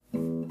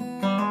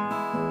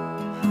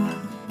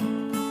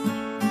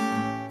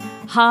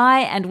Hi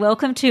and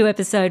welcome to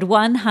episode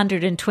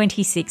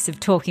 126 of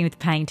Talking with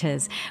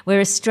Painters, where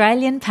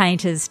Australian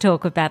painters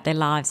talk about their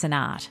lives and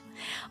art.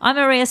 I'm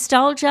Maria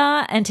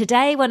Stoljar, and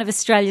today one of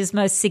Australia's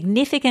most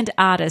significant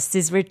artists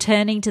is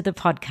returning to the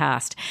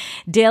podcast,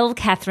 Del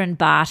Catherine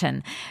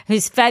Barton,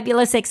 whose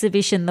fabulous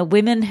exhibition, The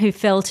Women Who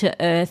Fell to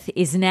Earth,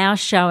 is now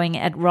showing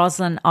at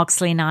Roslyn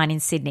Oxley 9 in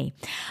Sydney.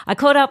 I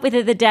caught up with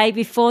her the day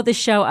before the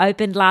show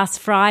opened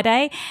last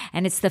Friday,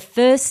 and it's the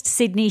first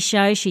Sydney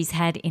show she's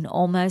had in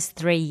almost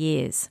 3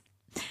 years.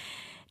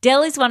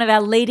 Del is one of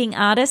our leading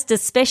artists,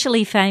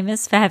 especially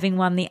famous for having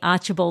won the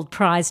Archibald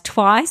Prize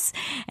twice,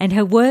 and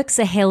her works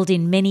are held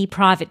in many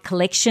private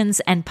collections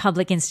and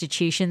public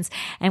institutions,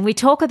 and we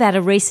talk about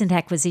a recent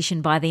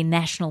acquisition by the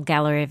National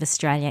Gallery of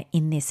Australia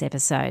in this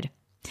episode.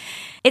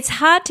 It's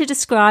hard to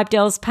describe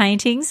Del's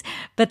paintings,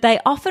 but they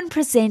often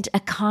present a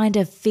kind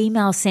of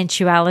female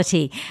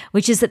sensuality,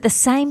 which is at the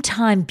same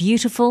time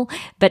beautiful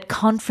but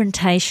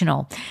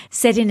confrontational,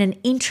 set in an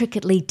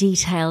intricately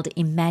detailed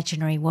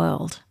imaginary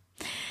world.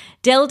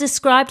 Del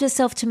described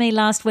herself to me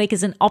last week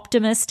as an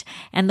optimist,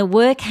 and the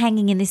work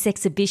hanging in this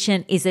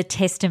exhibition is a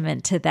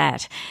testament to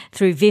that,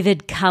 through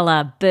vivid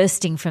colour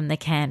bursting from the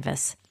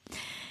canvas.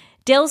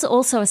 Del's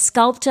also a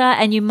sculptor,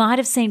 and you might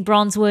have seen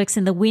bronze works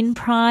in the Wynne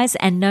Prize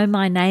and Know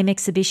My Name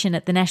exhibition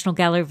at the National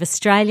Gallery of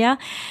Australia.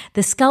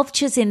 The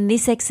sculptures in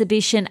this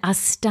exhibition are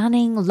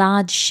stunning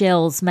large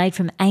shells made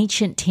from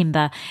ancient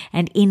timber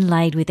and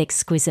inlaid with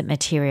exquisite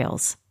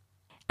materials.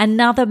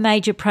 Another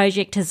major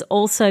project has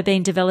also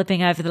been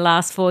developing over the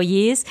last 4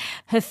 years.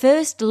 Her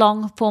first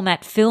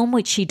long-format film,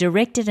 which she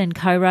directed and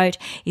co-wrote,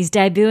 is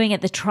debuting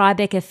at the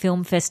Tribeca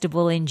Film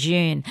Festival in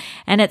June,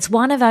 and it's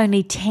one of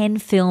only 10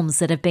 films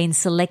that have been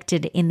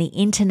selected in the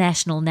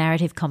International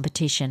Narrative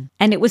Competition.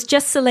 And it was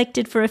just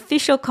selected for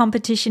official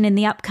competition in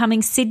the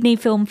upcoming Sydney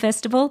Film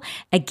Festival,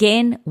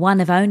 again, one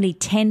of only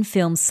 10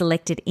 films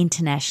selected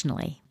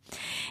internationally.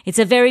 It's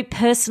a very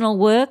personal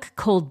work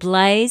called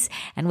Blaze,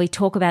 and we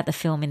talk about the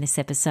film in this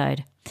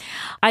episode.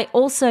 I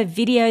also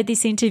videoed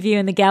this interview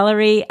in the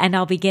gallery, and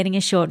I'll be getting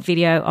a short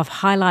video of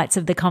highlights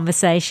of the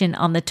conversation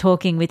on the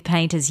Talking with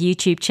Painters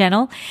YouTube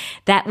channel.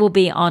 That will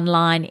be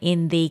online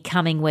in the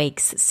coming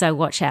weeks, so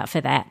watch out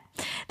for that.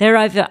 There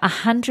are over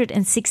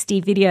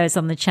 160 videos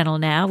on the channel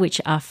now,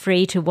 which are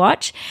free to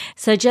watch.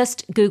 So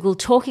just Google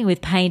Talking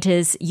with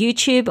Painters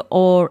YouTube,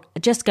 or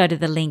just go to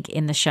the link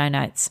in the show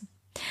notes.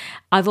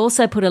 I've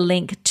also put a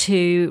link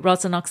to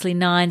Roslyn Oxley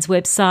 9's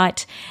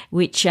website,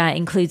 which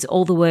includes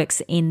all the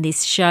works in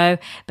this show.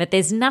 But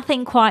there's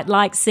nothing quite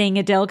like seeing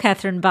a Del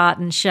Catherine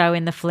Barton show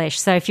in the flesh.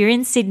 So if you're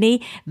in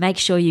Sydney, make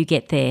sure you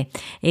get there.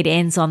 It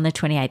ends on the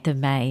 28th of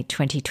May,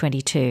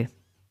 2022.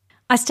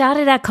 I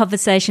started our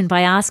conversation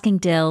by asking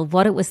Del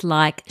what it was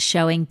like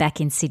showing back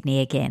in Sydney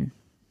again.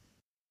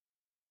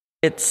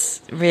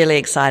 It's really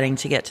exciting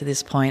to get to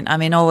this point. I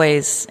mean,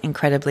 always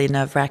incredibly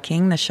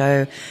nerve-wracking. The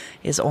show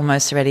is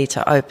almost ready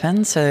to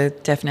open, so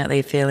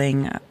definitely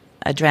feeling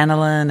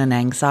adrenaline and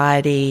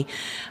anxiety,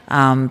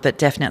 but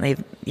definitely,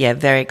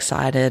 very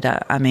excited.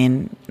 I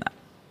mean,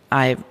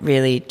 I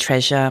really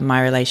treasure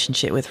my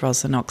relationship with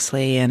Roslyn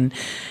Oxley, and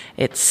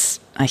it's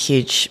a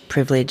huge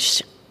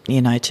privilege,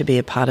 to be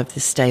a part of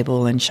this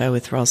stable and show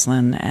with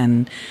Roslyn,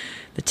 and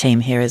the team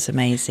here is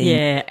amazing.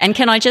 Yeah, and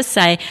can I just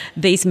say,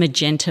 these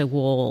magenta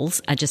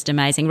walls are just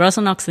amazing.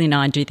 Roslyn Oxley and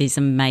I do these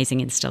amazing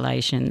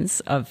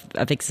installations of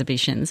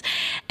exhibitions,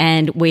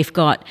 and we've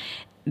got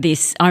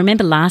this. I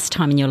remember last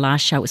time in your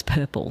last show it was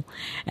purple,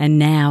 and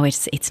now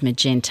it's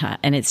magenta,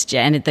 and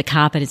the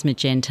carpet is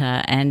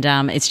magenta, and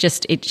it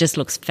just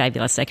looks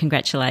fabulous. So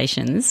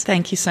congratulations!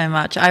 Thank you so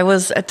much. I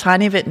was a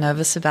tiny bit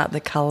nervous about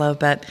the colour,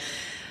 but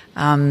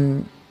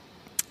I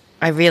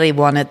really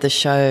wanted the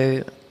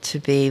show to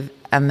be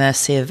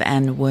immersive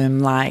and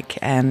womb-like,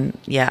 and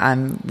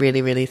I'm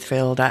really, really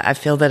thrilled. I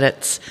feel that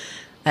it's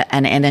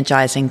an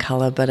energising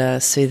colour but a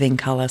soothing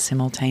colour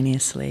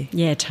simultaneously.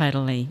 Yeah,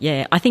 totally.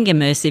 Yeah, I think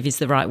immersive is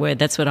the right word.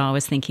 That's what I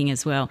was thinking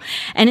as well.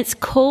 And it's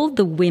called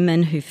The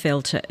Women Who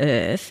Fell to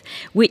Earth,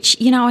 which,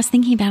 I was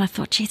thinking about, I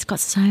thought, it's got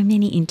so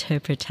many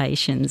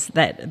interpretations,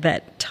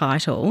 that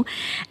title.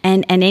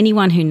 And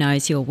anyone who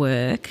knows your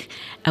work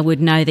would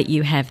know that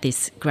you have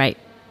this great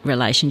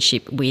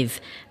relationship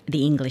with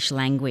the English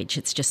language.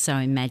 It's just so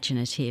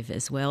imaginative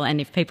as well.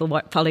 And if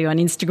people follow you on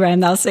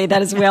Instagram, they'll see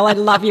that as well. I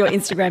love your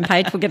Instagram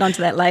page. We'll get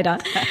onto that later.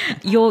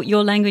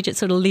 Your language, it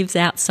sort of lives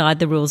outside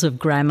the rules of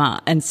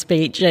grammar and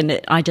speech, and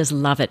I just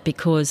love it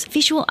because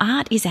visual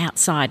art is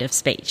outside of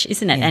speech,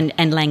 isn't it? Yeah.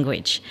 And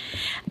language.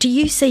 Do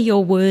you see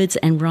your words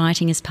and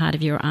writing as part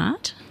of your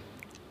art?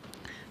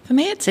 For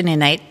me, it's an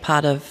innate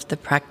part of the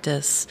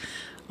practice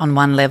on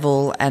one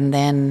level, and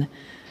then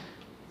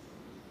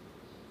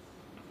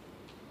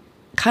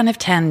kind of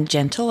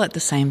tangential at the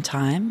same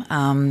time.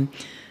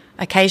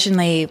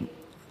 Occasionally,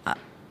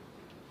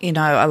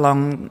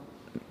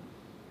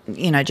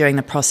 during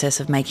the process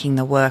of making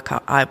the work,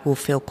 I will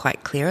feel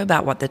quite clear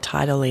about what the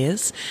title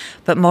is.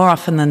 But more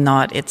often than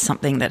not, it's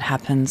something that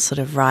happens sort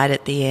of right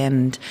at the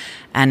end,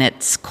 and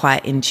it's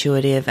quite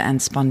intuitive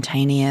and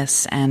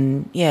spontaneous.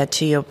 And,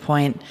 to your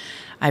point,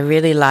 I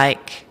really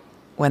like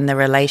when the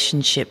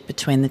relationship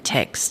between the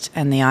text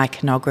and the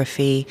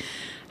iconography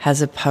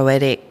has a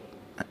poetic,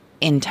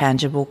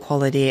 intangible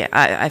quality.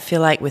 I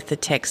feel like with the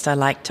text I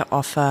like to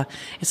offer,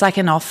 it's like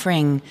an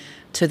offering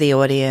to the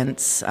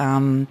audience,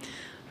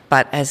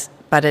 but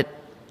it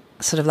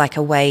sort of like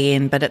a way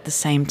in, but at the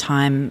same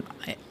time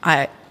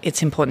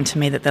it's important to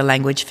me that the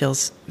language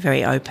feels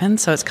very open,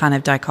 so it's kind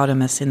of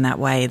dichotomous in that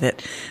way,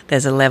 that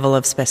there's a level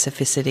of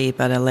specificity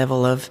but a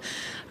level of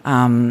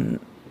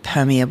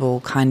permeable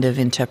kind of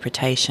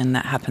interpretation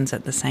that happens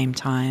at the same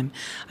time.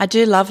 I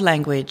do love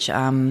language,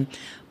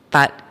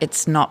 but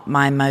it's not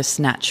my most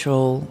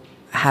natural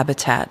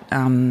habitat,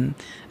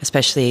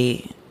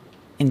 especially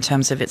in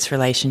terms of its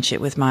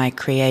relationship with my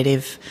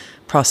creative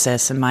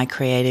process and my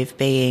creative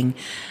being.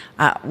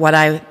 What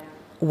I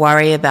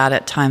worry about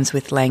at times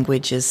with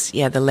language is,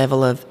 the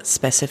level of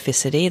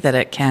specificity, that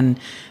it can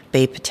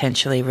be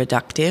potentially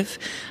reductive,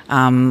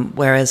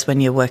 whereas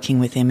when you're working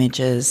with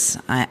images,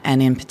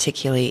 and in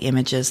particularly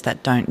images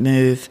that don't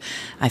move,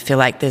 I feel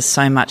like there's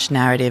so much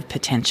narrative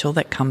potential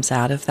that comes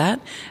out of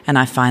that, and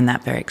I find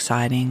that very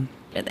exciting.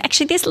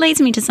 Actually, this leads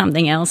me to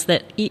something else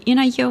that,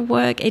 your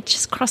work, it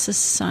just crosses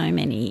so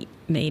many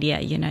media.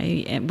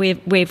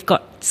 We've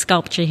got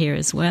sculpture here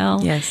as well.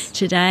 Yes.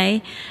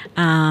 Today,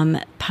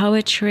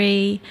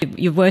 poetry.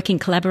 You're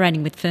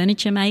collaborating with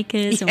furniture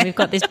makers, and we've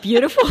got this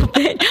beautiful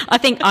bed. I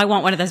think I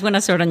want one of those. When I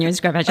saw it on your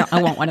Instagram page,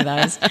 I want one of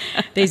those.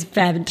 These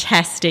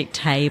fantastic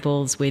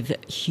tables with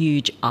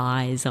huge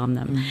eyes on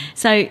them.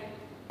 So,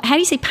 how do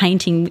you see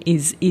painting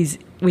is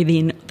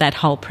within that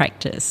whole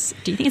practice?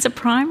 Do you think it's a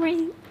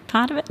primary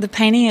part of it? The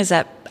painting is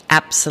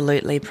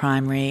absolutely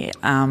primary,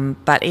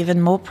 but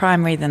even more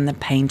primary than the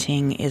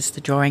painting is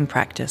the drawing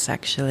practice,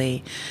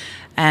 actually.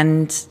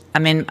 And I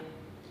mean,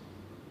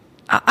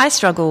 I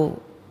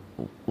struggle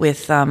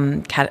with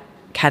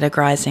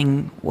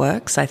categorizing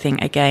works. I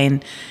think,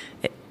 again,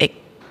 it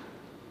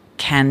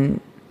can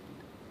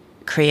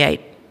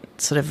create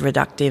sort of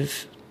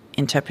reductive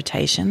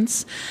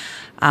interpretations.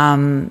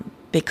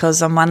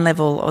 Because on one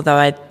level, although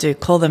I do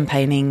call them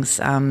paintings,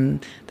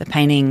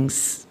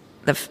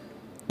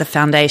 the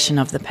foundation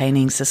of the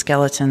paintings, the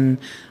skeleton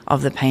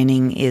of the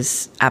painting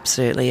is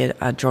absolutely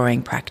a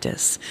drawing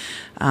practice.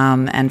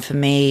 And for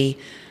me,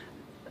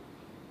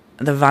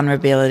 the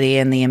vulnerability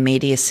and the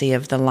immediacy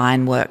of the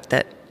line work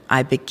that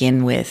I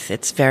begin with,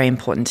 it's very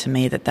important to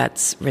me that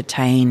that's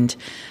retained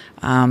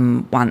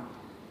as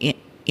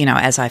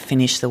I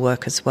finish the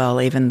work as well,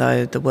 even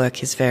though the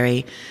work is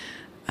very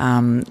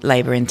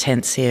labour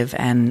intensive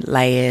and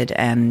layered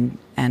and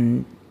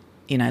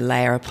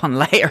layer upon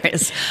layer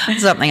is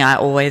something I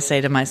always say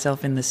to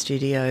myself in the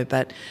studio.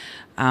 But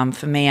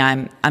for me,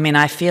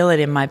 I feel it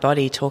in my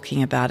body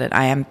talking about it.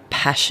 I am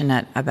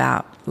passionate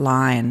about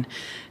line.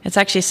 It's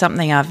actually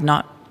something I've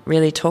not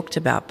really talked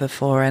about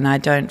before, and I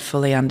don't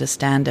fully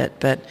understand it.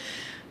 But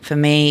for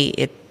me,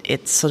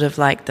 it's sort of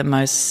like the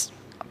most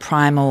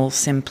primal,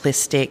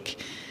 simplistic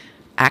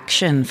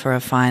action for a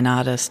fine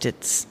artist.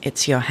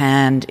 It's your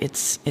hand,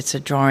 it's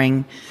a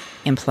drawing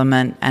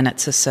implement, and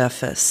it's a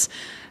surface.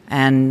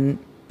 And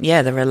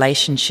the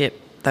relationship,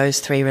 those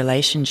three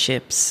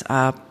relationships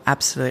are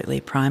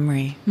absolutely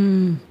primary.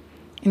 In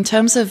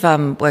terms of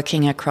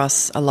working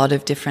across a lot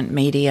of different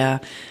media,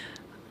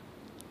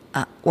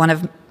 one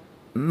of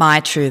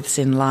my truths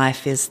in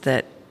life is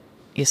that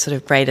your sort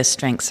of greatest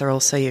strengths are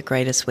also your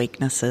greatest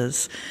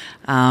weaknesses.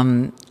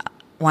 One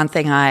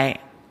thing I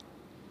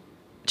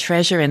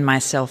treasure in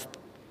myself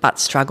but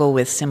struggle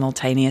with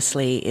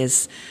simultaneously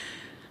is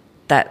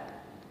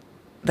that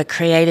the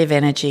creative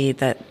energy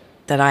that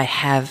I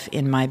have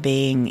in my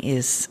being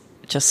is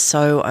just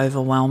so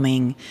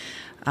overwhelming,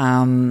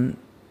 and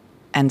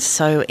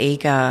so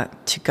eager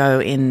to go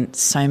in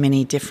so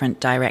many different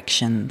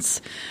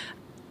directions.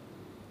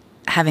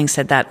 Having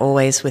said that,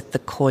 always with the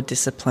core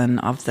discipline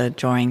of the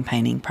drawing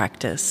painting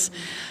practice.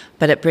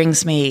 But it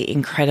brings me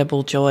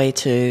incredible joy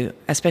to,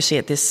 especially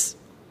at this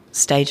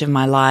stage of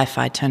my life,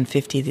 I turned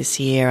 50 this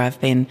year. I've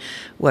been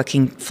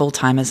working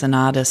full-time as an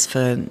artist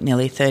for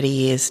nearly 30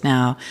 years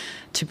now,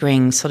 to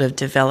bring sort of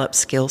developed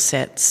skill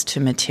sets to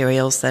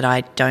materials that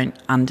I don't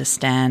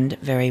understand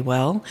very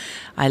well.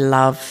 I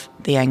love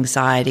the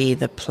anxiety,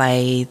 the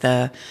play,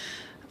 the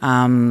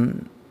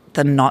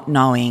not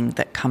knowing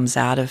that comes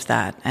out of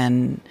that.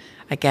 And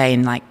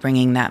again, like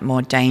bringing that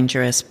more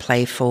dangerous,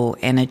 playful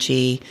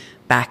energy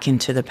back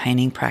into the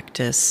painting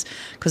practice.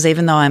 Because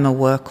even though I'm a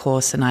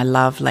workhorse and I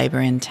love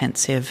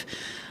labour-intensive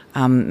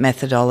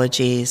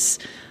methodologies,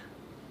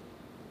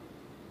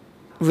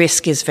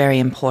 risk is very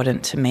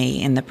important to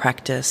me in the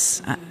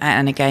practice.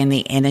 And again,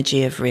 the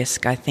energy of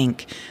risk, I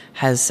think,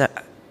 has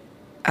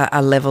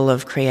a level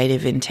of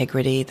creative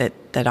integrity that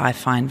I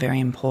find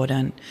very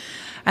important.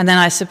 And then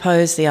I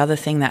suppose the other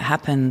thing that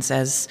happens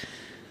as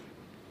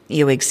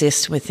you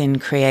exist within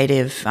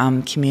creative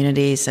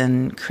communities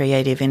and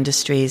creative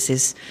industries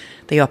is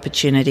the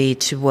opportunity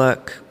to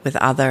work with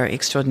other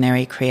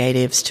extraordinary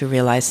creatives to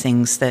realise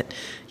things that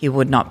you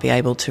would not be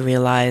able to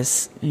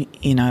realise,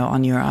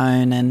 on your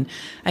own. And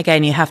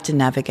again, you have to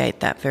navigate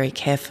that very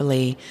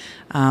carefully.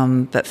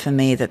 But for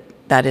me,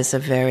 that is a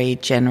very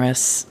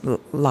generous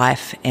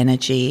life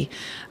energy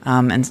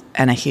and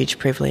a huge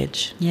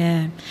privilege.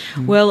 Yeah.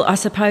 Well, I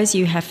suppose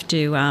you have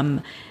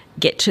to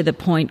get to the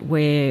point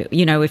where,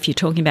 if you're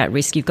talking about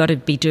risk, you've got to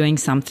be doing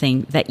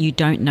something that you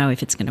don't know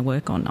if it's going to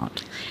work or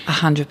not.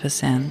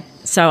 100%.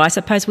 So I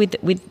suppose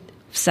with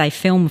say,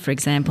 film, for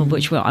example,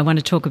 which I want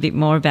to talk a bit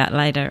more about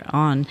later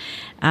on,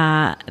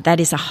 that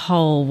is a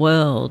whole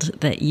world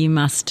that you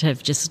must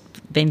have just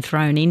been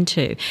thrown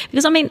into.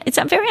 Because, it's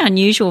very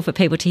unusual for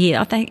people to hear.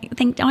 I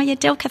think, oh, yeah,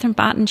 Del Catherine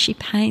Barton, she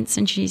paints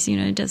and she's,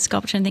 does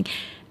sculpture, and think,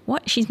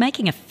 what? She's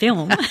making a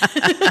film?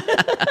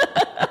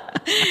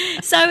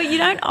 So you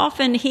don't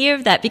often hear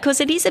of that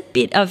because it is a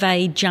bit of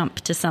a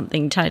jump to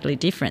something totally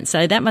different.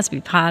 So that must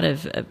be part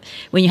of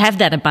when you have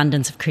that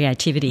abundance of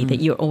creativity that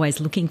you're always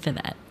looking for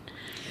that.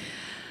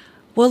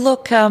 Well,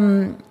 look,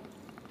 from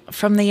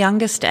the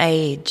youngest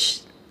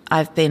age,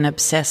 I've been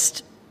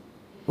obsessed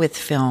with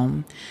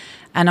film.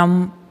 And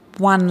on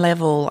one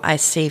level, I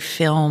see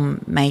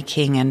film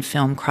making and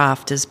film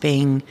craft as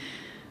being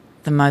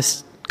the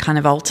most kind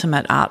of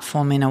ultimate art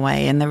form in a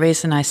way. And the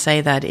reason I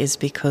say that is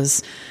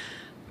because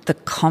the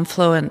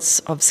confluence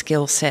of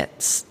skill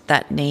sets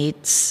that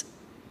needs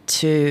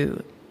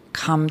to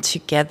come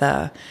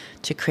together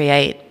to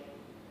create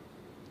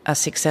a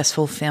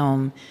successful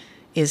film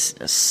is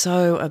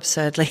so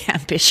absurdly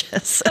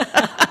ambitious.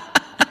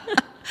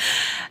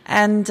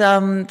 And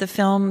the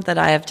film that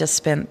I have just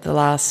spent the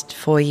last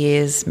 4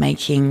 years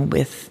making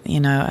with,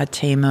 a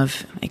team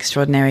of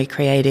extraordinary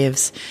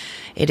creatives,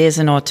 it is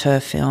an auteur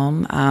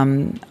film.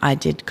 I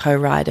did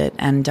co-write it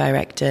and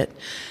direct it.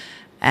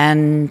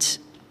 And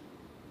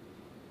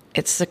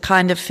it's the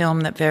kind of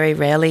film that very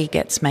rarely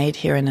gets made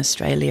here in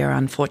Australia,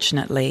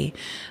 unfortunately.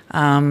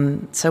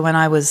 So when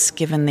I was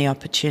given the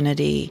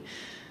opportunity,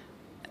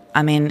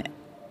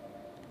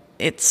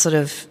 it's sort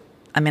of,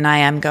 I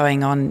am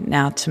going on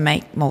now to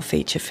make more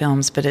feature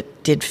films, but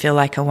it did feel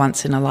like a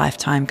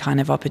once-in-a-lifetime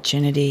kind of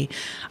opportunity.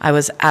 I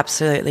was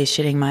absolutely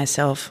shitting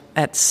myself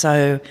at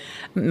so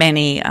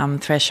many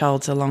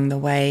thresholds along the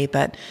way,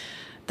 but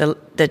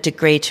the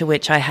degree to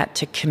which I had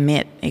to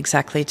commit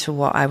exactly to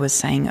what I was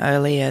saying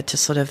earlier, to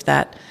sort of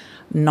that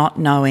not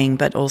knowing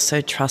but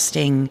also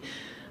trusting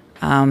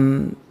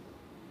my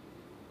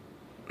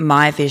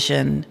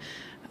vision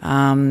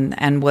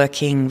and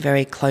working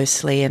very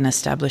closely and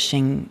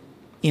establishing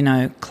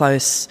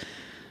close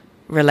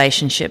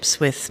relationships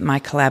with my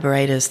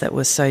collaborators that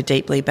was so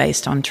deeply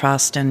based on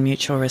trust and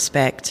mutual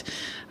respect.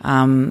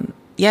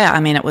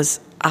 It was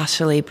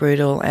utterly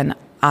brutal and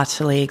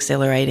utterly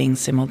exhilarating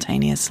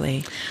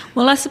simultaneously.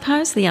 Well, I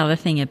suppose the other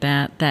thing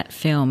about that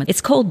film, it's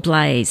called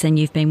Blaze, and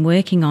you've been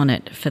working on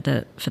it for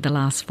the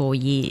last 4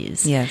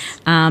 years. Yes.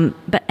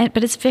 But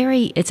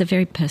it's a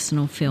very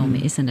personal film,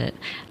 isn't it?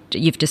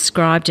 You've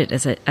described it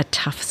as a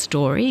tough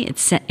story. It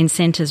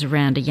centres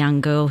around a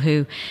young girl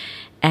who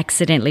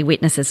accidentally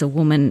witnesses a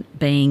woman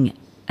being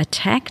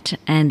attacked,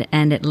 and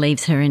it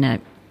leaves her in a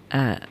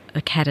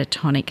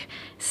catatonic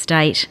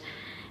state.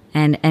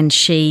 And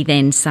she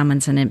then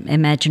summons an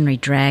imaginary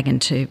dragon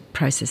to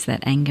process that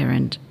anger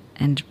and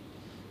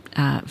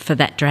for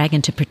that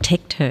dragon to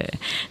protect her.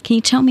 Can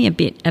you tell me a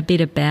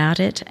bit about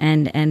it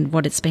and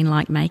what it's been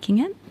like making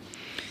it?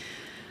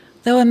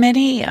 There were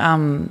many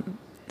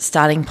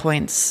starting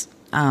points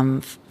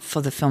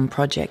for the film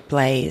project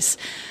Blaze,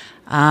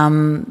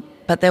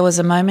 but there was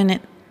a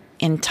moment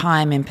in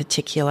time in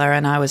particular,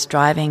 and I was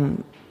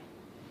driving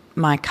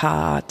my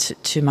car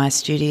to my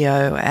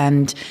studio,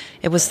 and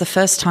it was the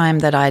first time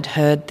that I'd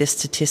heard this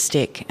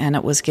statistic, and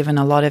it was given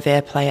a lot of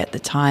airplay at the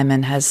time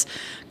and has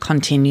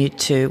continued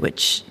to,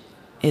 which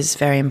is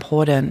very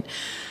important.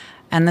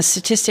 And the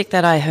statistic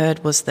that I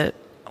heard was that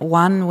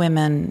 1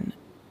 woman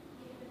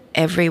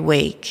every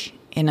week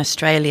in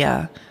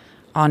Australia,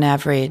 on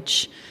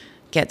average,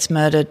 gets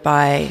murdered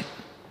by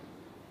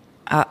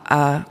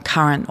a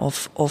current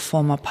or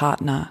former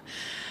partner.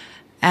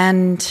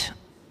 And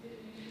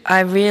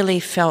I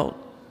really felt,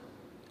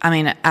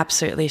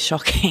 absolutely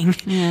shocking.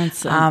 Yeah,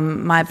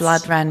 my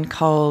blood ran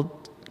cold,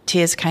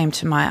 tears came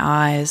to my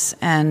eyes,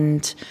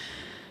 and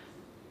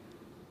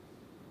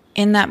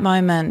in that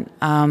moment,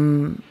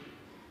 and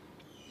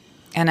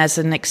as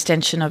an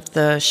extension of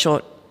the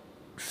short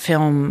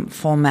film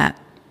format,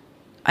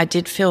 I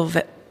did feel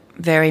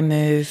very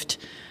moved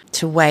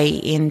to weigh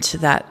into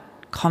that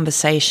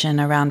conversation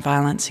around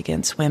violence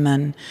against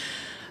women.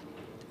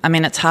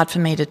 It's hard for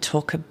me to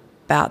talk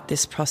about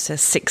this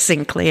process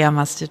succinctly, I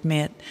must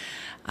admit.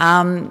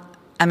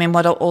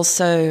 What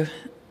also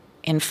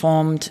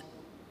informed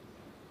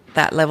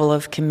that level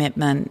of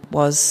commitment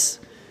was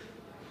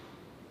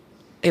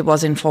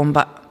informed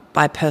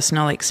by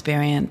personal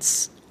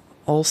experience,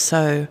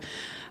 also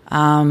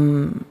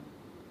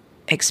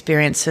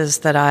experiences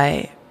that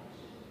I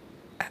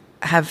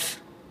have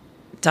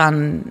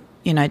done,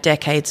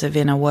 decades of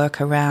inner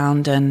work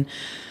around. And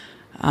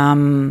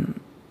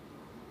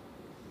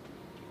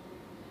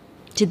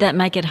did that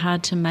make it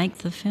hard to make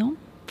the film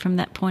from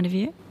that point of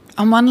view?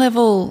 On one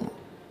level,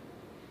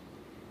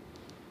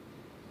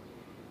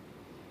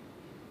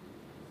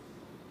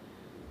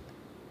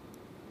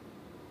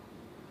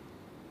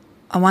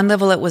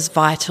 it was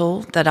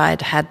vital that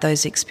I'd had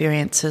those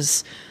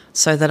experiences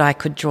so that I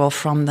could draw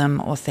from them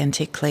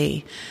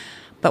authentically.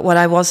 But what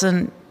I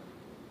wasn't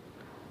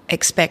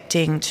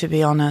expecting, to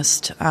be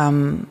honest,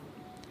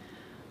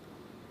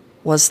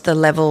 was the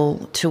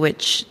level to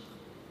which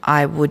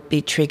I would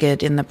be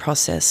triggered in the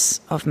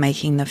process of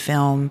making the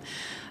film.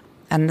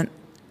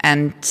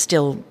 And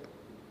still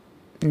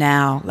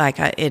now,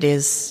 it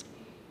is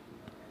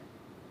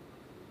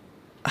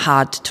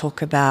hard to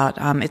talk about.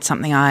 It's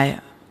something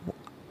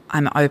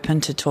I'm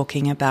open to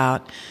talking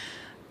about.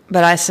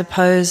 But I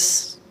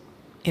suppose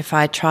if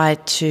I try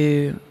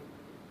to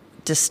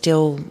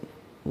distill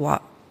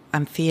what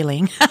I'm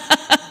feeling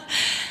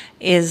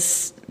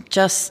is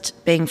just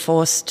being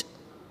forced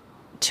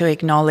to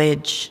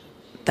acknowledge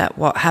that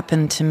what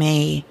happened to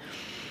me,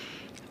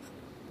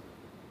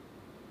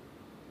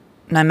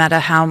 no matter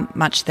how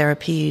much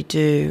therapy you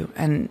do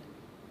and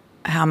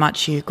how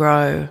much you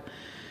grow,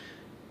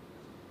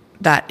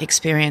 that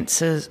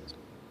experiences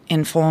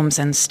informs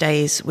and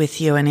stays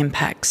with you and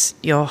impacts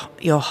your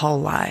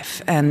whole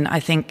life. And I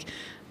think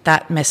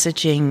that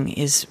messaging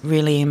is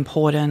really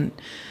important.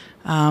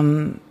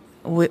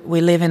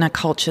 We live in a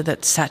culture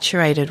that's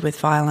saturated with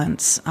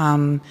violence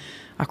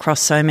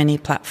across so many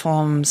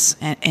platforms,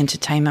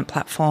 entertainment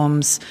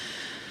platforms,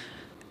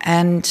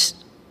 and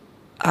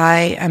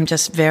I am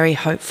just very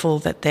hopeful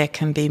that there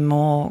can be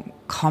more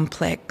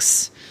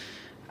complex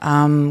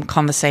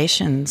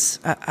conversations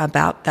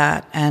about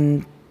that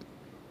and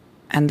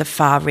the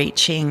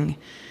far-reaching,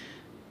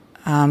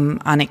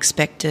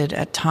 unexpected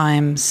at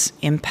times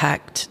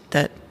impact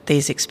that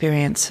these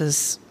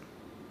experiences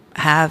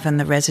have and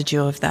the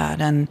residue of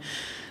that. And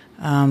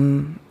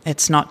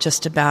it's not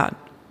just about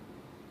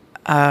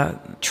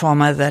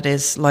trauma that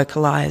is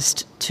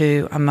localised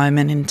to a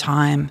moment in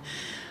time.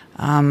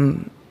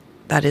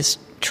 That is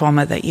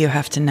trauma that you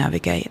have to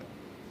navigate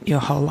your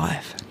whole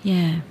life.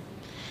 Yeah.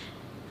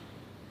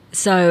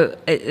 So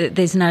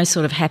there's no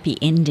sort of happy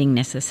ending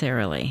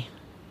necessarily?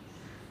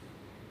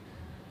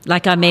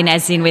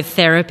 As in with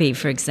therapy,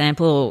 for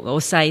example,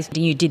 or say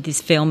you did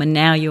this film and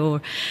now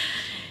you've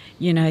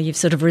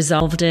sort of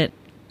resolved it,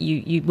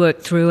 you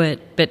worked through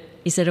it, but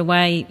is it a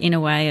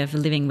way of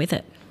living with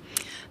it?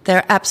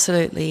 There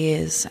absolutely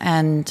is,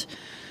 and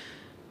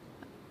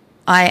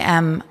I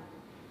am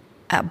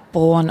a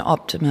born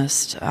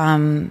optimist,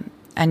 and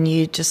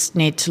you just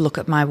need to look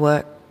at my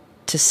work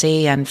to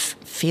see and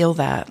feel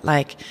that.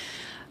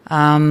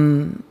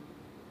 And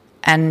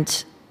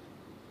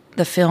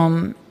the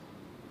film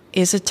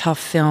is a tough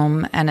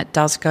film and it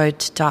does go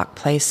to dark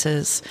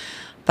places,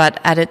 but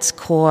at its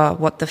core,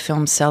 what the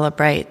film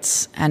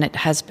celebrates, and it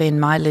has been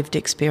my lived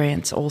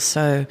experience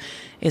also,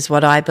 is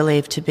what I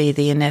believe to be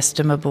the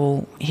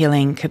inestimable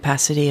healing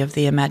capacity of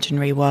the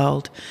imaginary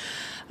world.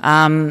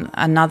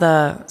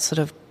 Another sort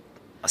of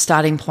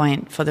starting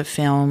point for the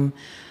film,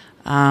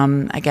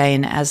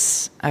 again,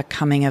 as a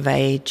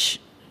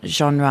coming-of-age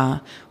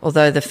genre,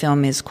 although the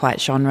film is quite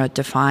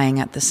genre-defying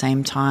at the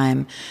same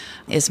time,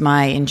 is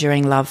my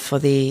enduring love for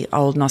the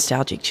old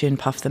nostalgic tune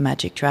Puff the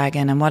Magic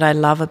Dragon. And what I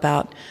love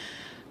about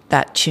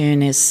that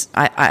tune is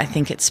I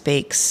think it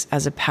speaks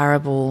as a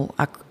parable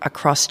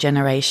across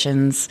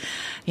generations.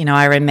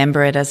 I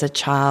remember it as a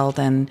child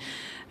and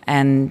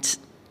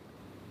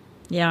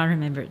yeah, I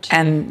remember it too.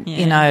 And,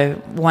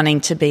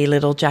 wanting to be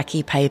little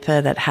Jackie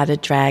Paper that had a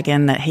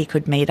dragon that he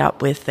could meet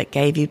up with that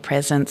gave you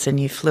presents and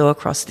you flew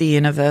across the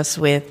universe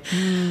with.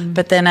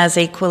 But then as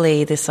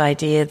equally this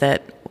idea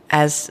that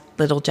as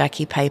little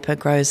Jackie Paper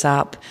grows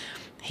up,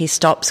 he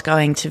stops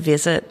going to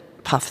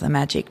visit Puff the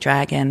Magic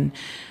Dragon,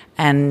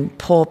 and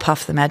poor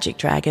Puff the Magic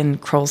Dragon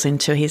crawls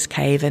into his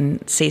cave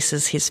and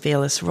ceases his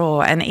fearless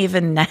roar. And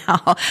even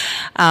now,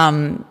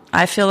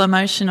 I feel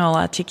emotional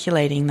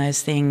articulating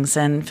those things.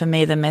 And for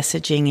me, the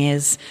messaging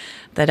is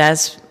that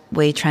as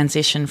we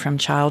transition from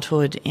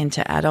childhood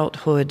into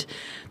adulthood,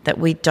 that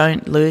we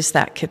don't lose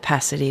that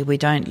capacity. We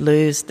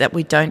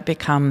don't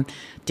become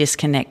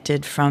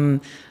disconnected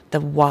from the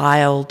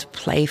wild,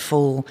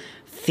 playful,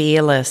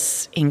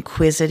 fearless,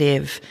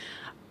 inquisitive,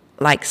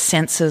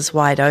 senses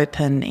wide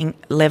open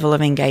level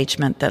of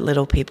engagement that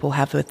little people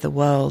have with the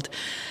world.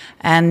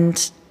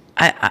 And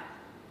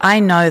I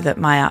know that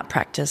my art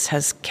practice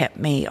has kept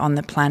me on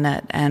the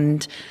planet,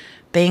 and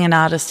being an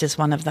artist is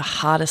one of the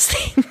hardest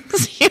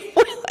things you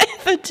will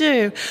ever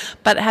do.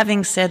 But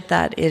having said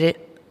that, it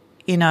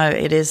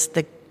is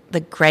the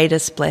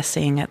greatest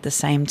blessing at the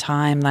same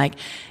time.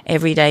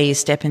 Every day you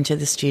step into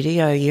the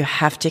studio, you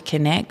have to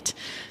connect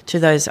to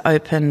those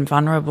open,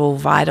 vulnerable,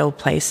 vital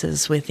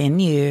places within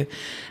you.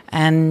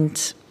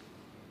 And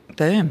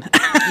boom.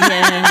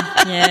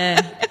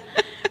 Yeah.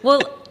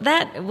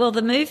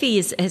 the movie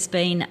has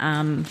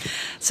been.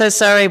 So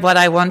sorry. What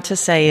I want to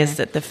say is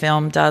that the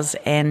film does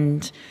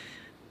end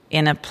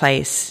in a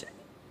place.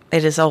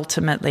 It is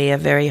ultimately a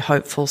very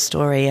hopeful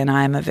story, and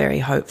I am a very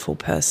hopeful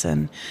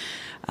person.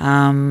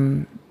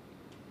 And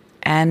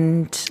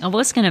I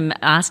was going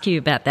to ask you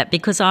about that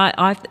because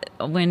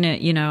when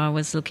I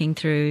was looking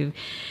through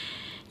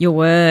your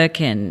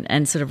work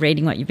and sort of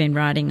reading what you've been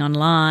writing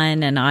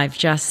online, and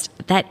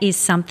that is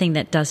something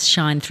that does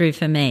shine through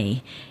for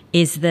me,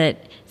 is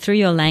that through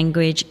your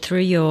language, through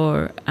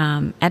your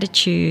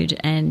attitude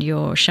and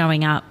your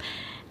showing up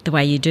the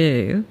way you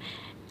do,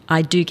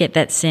 I do get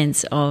that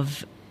sense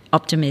of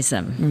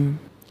optimism.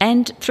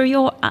 And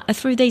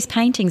through these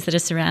paintings that are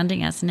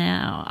surrounding us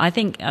now, I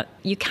think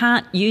you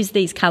can't use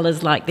these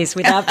colours like this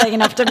without being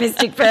an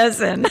optimistic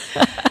person.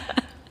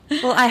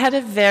 Well, I had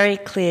a very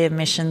clear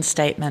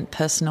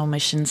personal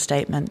mission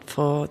statement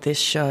for this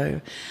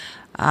show.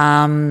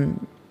 The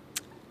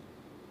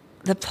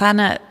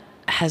planet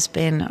has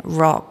been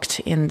rocked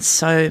in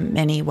so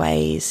many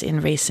ways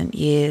in recent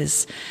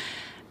years.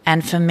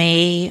 And for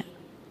me,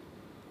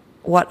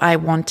 what I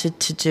wanted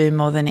to do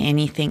more than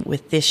anything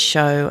with this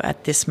show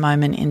at this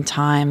moment in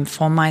time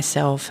for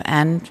myself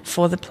and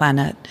for the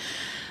planet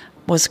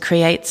was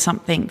create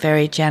something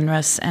very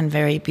generous and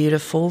very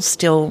beautiful,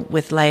 still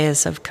with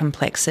layers of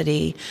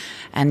complexity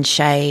and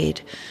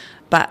shade.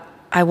 But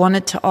I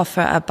wanted to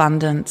offer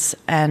abundance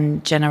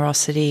and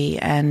generosity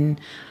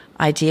and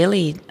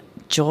ideally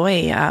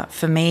joy.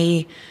 For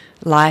me,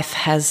 life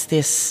has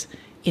this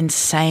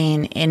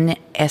insane,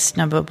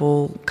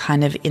 inestimable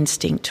kind of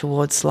instinct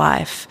towards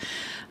life.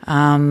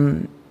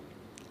 And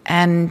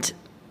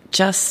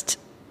just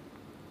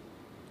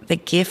the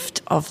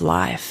gift of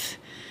life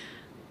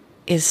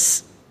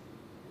is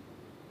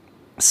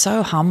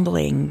so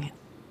humbling,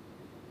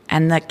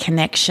 and the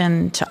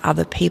connection to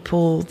other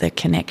people, the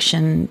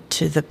connection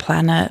to the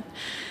planet,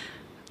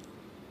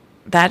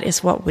 that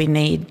is what we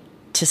need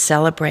to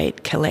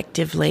celebrate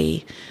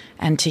collectively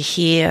and to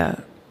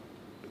hear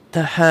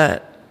the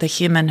hurt, the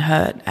human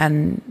hurt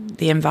and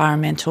the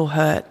environmental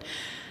hurt,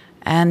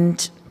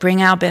 and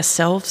bring our best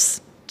selves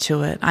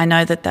to it. I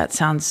know that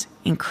sounds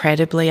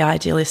incredibly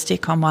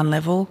idealistic on one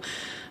level,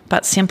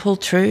 but simple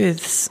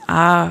truths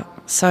are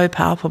so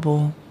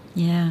palpable.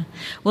 Yeah.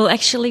 Well,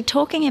 actually,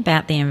 talking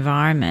about the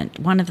environment,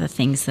 one of the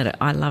things that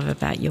I love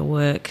about your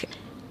work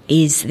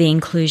is the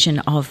inclusion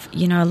of,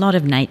 a lot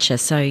of nature,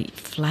 so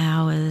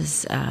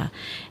flowers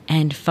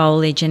and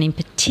foliage. And in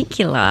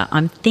particular,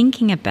 I'm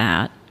thinking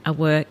about a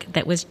work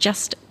that was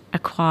just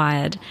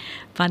acquired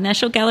by the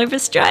National Gallery of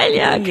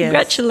Australia. Yes.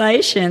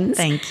 Congratulations.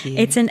 Thank you.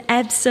 It's an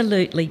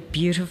absolutely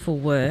beautiful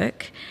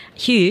work.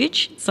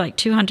 Huge. It's like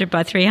 200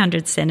 by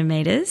 300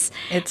 centimetres.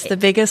 It's the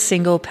biggest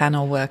single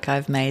panel work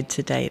I've made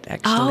to date,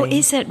 actually. Oh,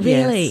 is it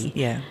really? Yes,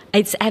 yeah.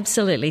 It's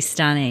absolutely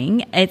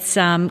stunning. It's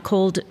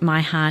called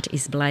My Heart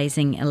is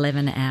Blazing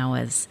 11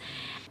 Hours.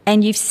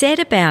 And you've said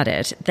about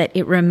it that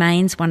it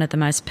remains one of the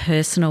most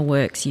personal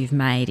works you've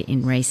made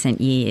in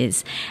recent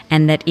years,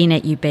 and that in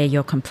it you bear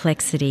your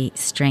complexity,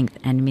 strength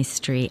and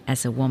mystery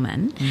as a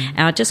woman. And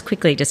I'll just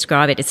quickly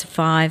describe it. It's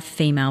 5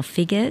 female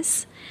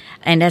figures.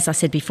 And as I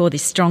said before,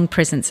 this strong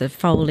presence of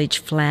foliage,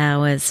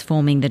 flowers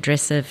forming the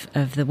dress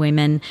of the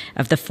women,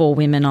 of the 4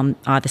 women on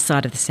either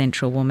side of the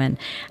central woman.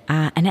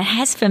 And it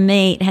has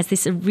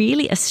this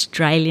really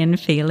Australian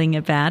feeling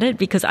about it,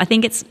 because I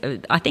think it's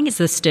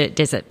the Sturt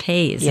Desert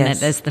pea, isn't it?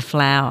 There's the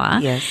flower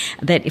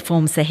that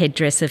forms the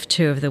headdress of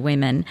 2 of the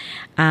women.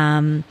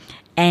 And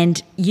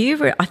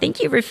I think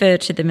you refer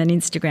to them on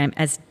Instagram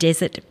as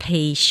desert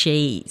pea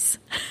she's.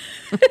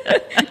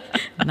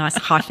 Nice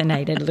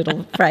hyphenated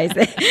little phrase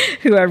there.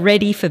 Who are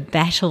ready for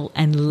battle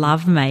and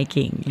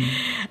lovemaking.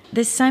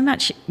 There's so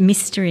much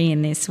mystery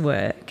in this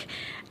work.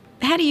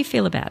 How do you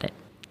feel about it?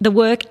 The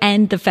work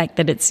and the fact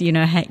that it's,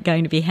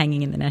 going to be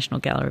hanging in the National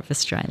Gallery of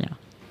Australia.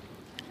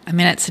 I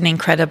mean, it's an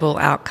incredible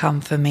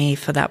outcome for me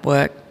for that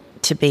work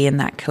to be in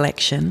that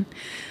collection.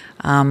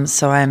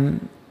 So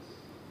I'm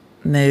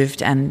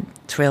moved and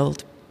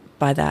thrilled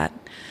by that.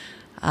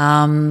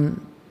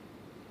 I'm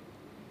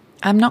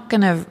not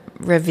going to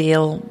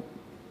reveal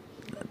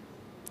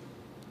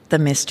the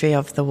mystery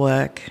of the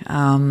work.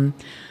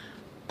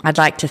 I'd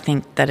like to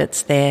think that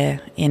it's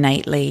there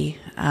innately.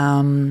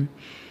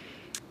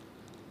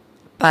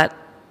 But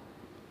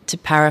to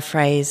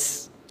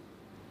paraphrase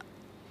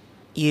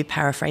you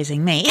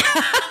paraphrasing me,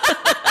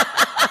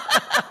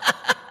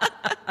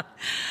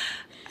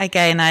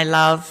 again, I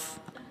love,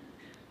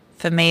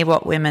 for me,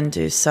 what women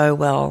do so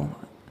well.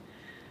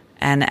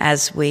 And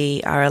as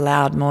we are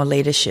allowed more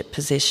leadership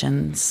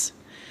positions,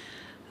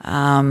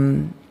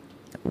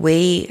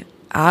 we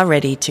are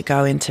ready to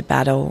go into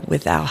battle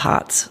with our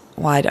hearts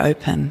wide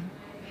open.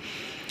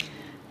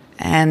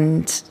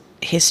 And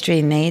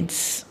history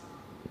needs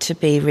to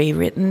be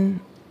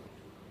rewritten.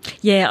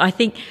 Yeah, I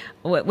think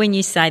when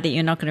you say that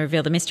you're not going to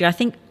reveal the mystery, I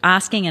think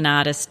asking an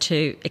artist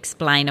to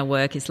explain a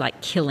work is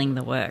like killing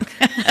the work.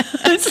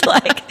 It's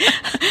like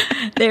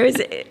there is.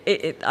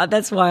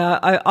 That's why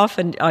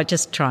I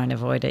just try and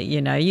avoid it.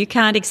 You know, you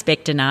can't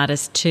expect an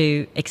artist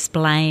to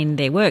explain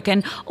their work,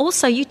 and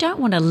also you don't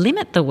want to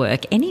limit the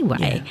work anyway.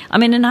 Yeah. I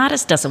mean, an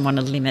artist doesn't want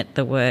to limit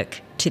the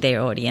work to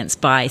their audience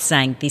by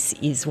saying this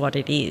is what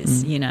it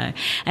is, you know.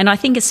 And I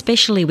think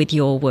especially with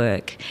your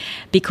work,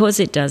 because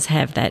it does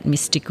have that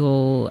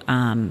mystical,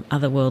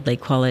 otherworldly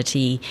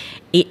quality,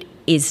 it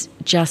is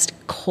just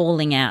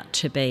calling out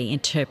to be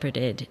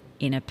interpreted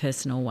in a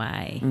personal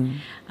way.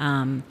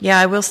 Yeah,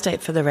 I will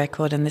state for the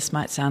record, and this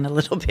might sound a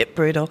little bit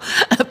brutal,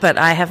 but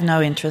I have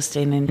no interest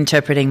in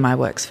interpreting my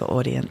works for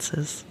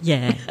audiences.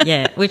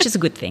 Yeah, which is a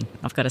good thing,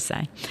 I've got to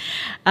say.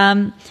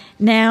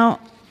 Now,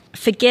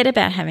 forget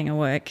about having a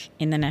work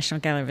in the National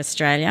Gallery of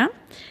Australia.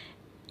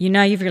 You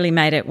know you've really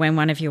made it when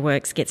one of your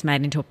works gets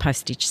made into a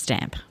postage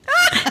stamp.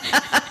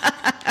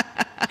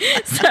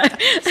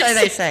 So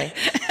they say.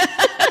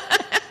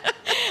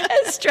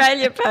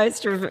 Australia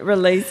Post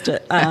released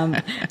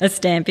a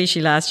stamp issue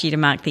last year to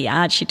mark the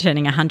art. She's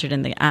turning 100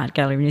 and the Art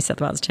Gallery of New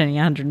South Wales turning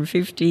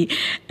 150.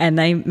 And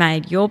they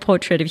made your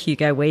portrait of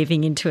Hugo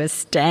Weaving into a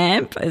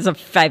stamp. It's a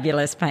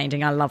fabulous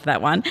painting. I love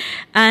that one.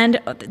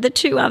 And the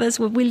two others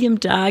were William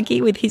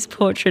Dargie with his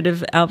portrait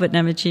of Albert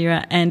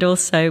Namatjira and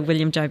also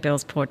William Joe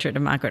Bell's portrait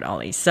of Margaret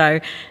Olley. So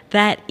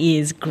that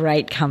is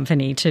great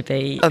company to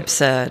be.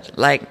 Absurd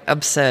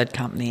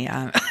company.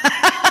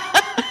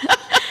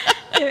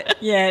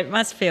 Yeah, it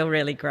must feel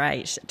really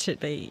great to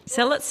be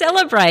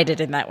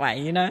celebrated in that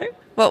way, you know?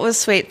 What was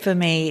sweet for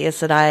me is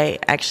that I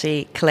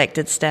actually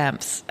collected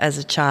stamps as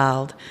a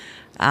child,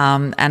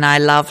 and I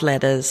love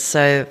letters.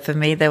 So for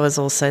me, there was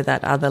also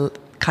that other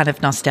kind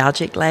of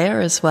nostalgic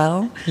layer as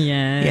well.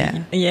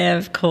 Yeah,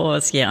 of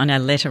course. Yeah, I know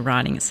letter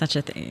writing is such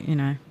a thing, you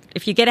know.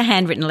 If you get a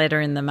handwritten letter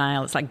in the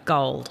mail, it's like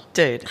gold.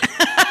 Dude.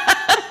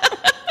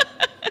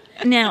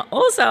 Now,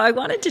 also, I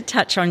wanted to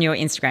touch on your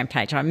Instagram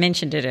page. I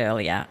mentioned it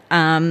earlier.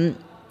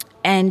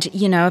 And,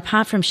 you know,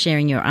 apart from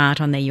sharing your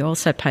art on there, you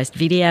also post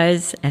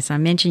videos. As I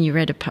mentioned, you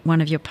read one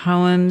of your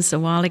poems a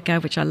while ago,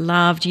 which I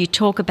loved. You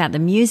talk about the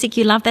music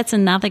you love. That's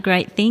another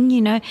great thing,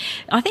 you know.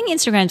 I think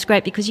Instagram's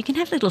great because you can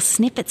have little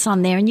snippets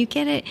on there and you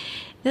get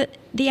it.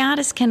 The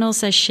artist can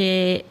also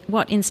share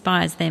what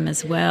inspires them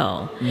as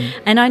well.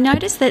 And I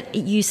noticed that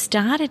you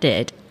started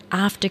it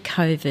after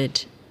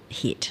COVID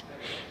hit.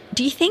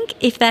 Do you think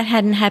if that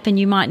hadn't happened,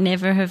 you might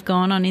never have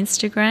gone on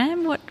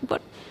Instagram?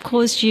 What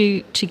caused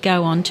you to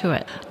go onto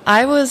it?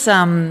 I was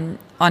on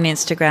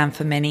Instagram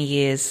for many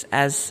years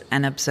as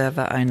an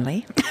observer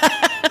only.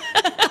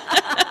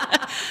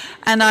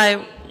 And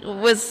I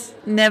was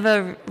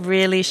never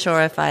really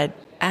sure if I'd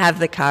have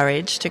the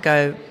courage to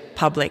go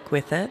public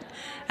with it.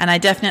 And I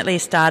definitely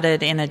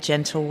started in a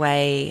gentle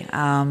way.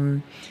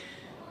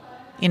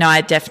 You know,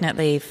 I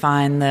definitely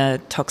find the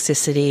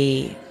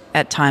toxicity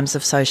at times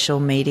of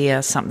social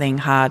media something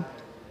hard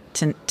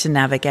to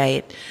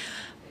navigate.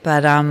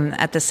 But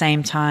at the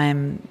same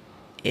time,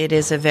 it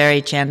is a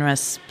very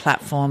generous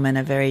platform and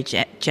a very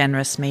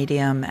generous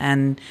medium.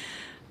 And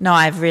no,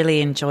 I've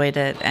really enjoyed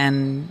it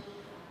and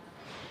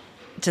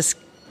just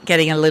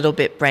getting a little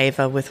bit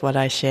braver with what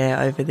I share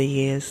over the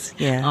years.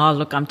 Yeah. Oh,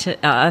 look,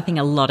 I think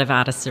a lot of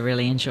artists are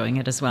really enjoying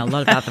it as well. A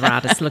lot of other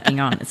artists looking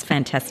on. It's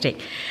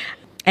fantastic.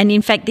 And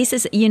in fact, this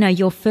is, you know,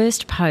 your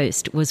first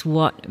post was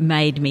what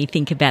made me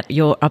think about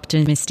your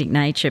optimistic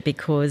nature,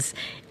 because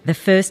the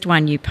first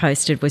one you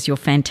posted was your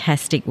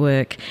fantastic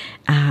work,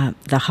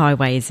 The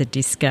Highway is a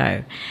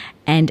Disco.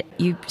 And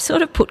you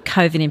sort of put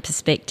COVID in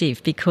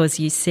perspective because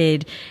you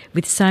said,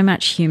 with so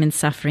much human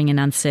suffering and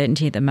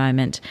uncertainty at the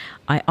moment,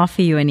 I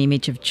offer you an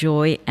image of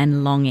joy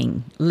and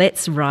longing.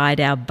 Let's ride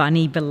our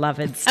bunny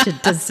beloveds to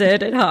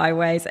deserted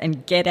highways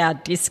and get our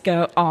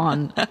disco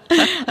on.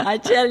 I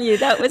tell you,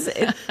 that was,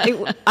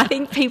 I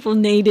think people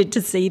needed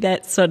to see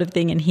that sort of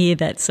thing and hear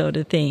that sort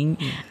of thing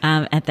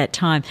at that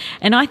time.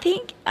 And I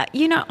think,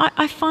 you know,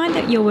 I find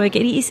that your work,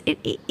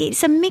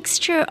 it's a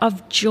mixture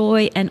of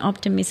joy and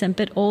optimism,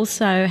 but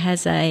also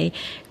has a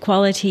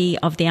quality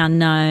of the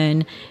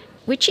unknown,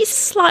 which is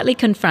slightly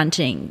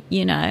confronting,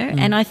 you know.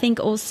 And I think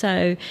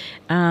also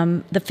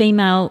the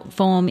female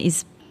form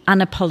is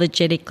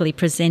unapologetically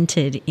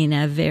presented in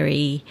a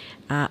very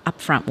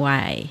upfront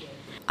way.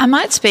 I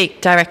might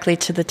speak directly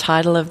to the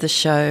title of the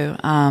show,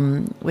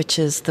 which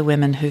is The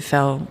Women Who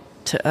Fell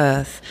to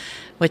Earth,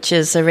 which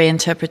is a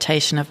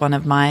reinterpretation of one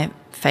of my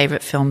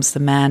favourite films, The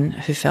Man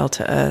Who Fell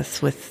to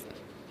Earth, with,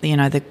 you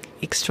know, the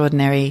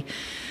extraordinary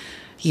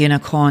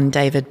unicorn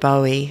David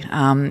Bowie.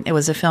 It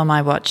was a film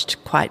I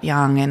watched quite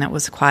young, and it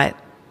was quite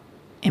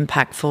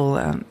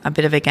impactful, a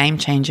bit of a game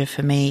changer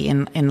for me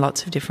in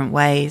lots of different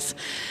ways.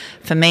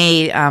 For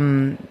me,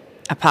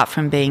 apart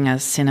from being a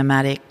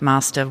cinematic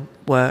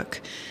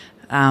masterwork,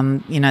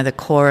 you know, the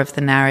core of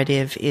the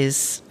narrative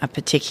is a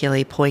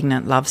particularly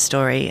poignant love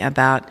story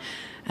about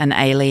an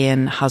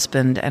alien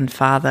husband and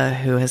father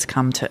who has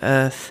come to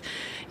Earth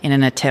in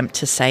an attempt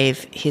to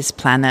save his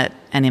planet,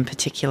 and in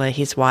particular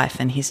his wife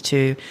and his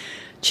two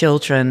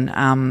children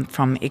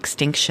from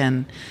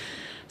extinction.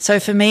 So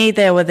for me,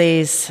 there were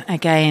these,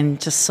 again,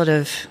 just sort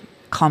of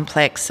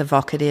complex,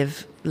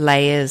 evocative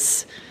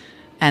layers,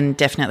 and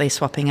definitely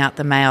swapping out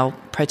the male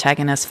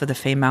protagonist for the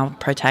female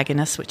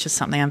protagonist, which is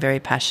something I'm very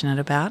passionate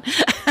about.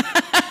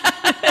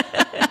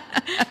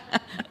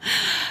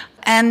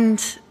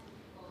 And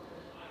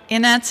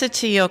in answer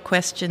to your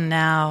question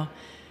now,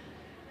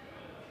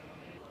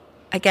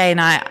 again,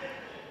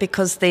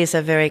 because these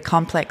are very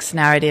complex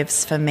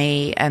narratives for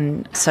me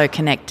and so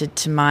connected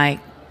to my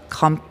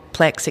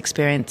complex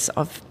experience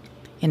of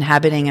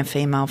inhabiting a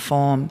female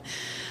form,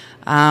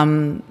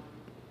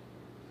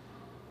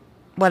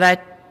 what I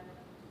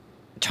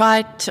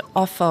tried to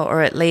offer,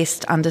 or at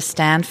least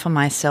understand for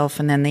myself,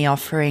 and then the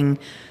offering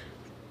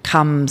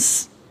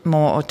comes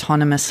more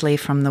autonomously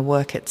from the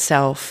work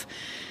itself,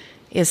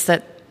 is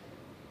that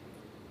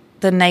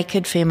the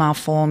naked female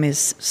form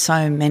is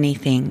so many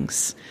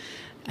things.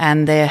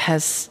 And there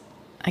has,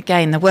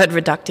 again, the word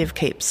reductive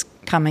keeps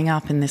coming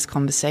up in this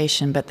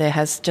conversation, but there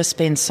has just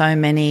been so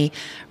many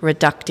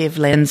reductive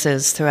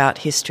lenses throughout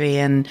history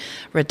and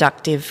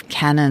reductive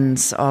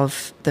canons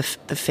of the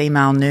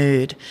female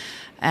nude.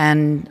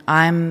 And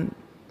I'm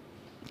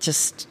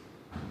just,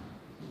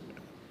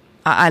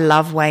 I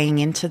love weighing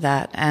into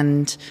that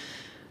and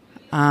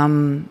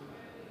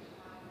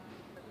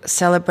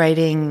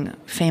celebrating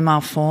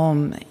female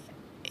form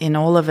in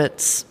all of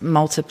its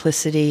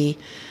multiplicity.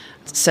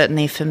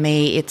 Certainly for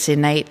me, its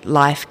innate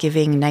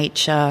life-giving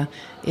nature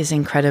is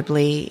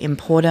incredibly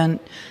important.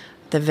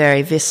 The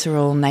very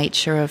visceral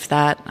nature of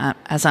that.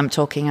 As I'm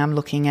talking, I'm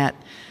looking at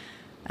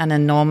an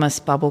enormous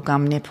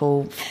bubblegum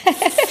nipple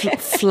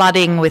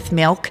flooding with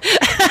milk.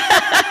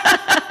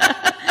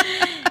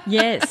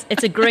 Yes,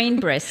 it's a green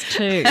breast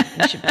too,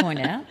 I should point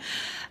out.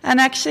 And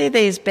actually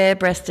these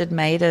bare-breasted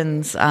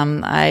maidens,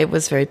 I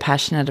was very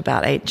passionate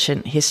about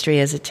ancient history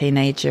as a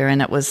teenager,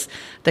 and it was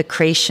the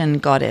Cretan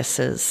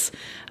goddesses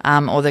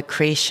or the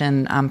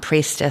Cretan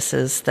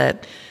priestesses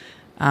that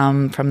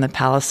from the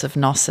palace of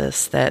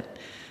Knossos that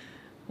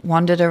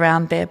wandered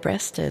around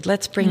bare-breasted.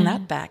 Let's bring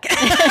that back.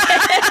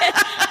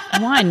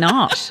 Why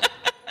not?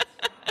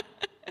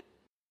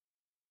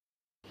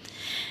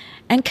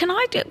 And can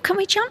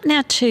we jump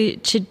now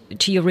to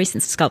your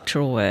recent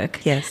sculptural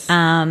work? Yes.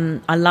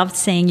 I loved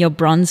seeing your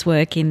bronze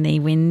work in the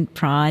Wynne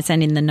Prize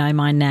and in the Know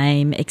My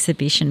Name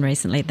exhibition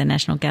recently at the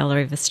National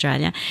Gallery of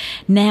Australia.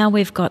 Now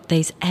we've got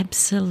these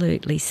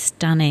absolutely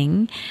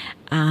stunning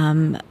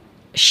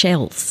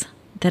shells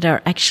that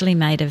are actually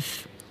made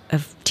of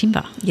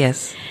timber.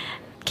 Yes.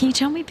 Can you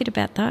tell me a bit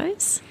about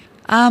those?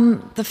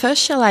 The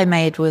first shell I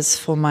made was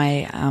for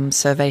my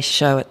survey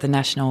show at the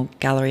National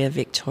Gallery of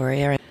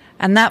Victoria.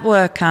 And that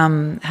work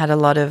had a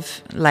lot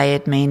of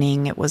layered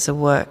meaning. It was a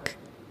work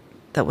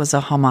that was a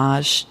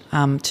homage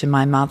to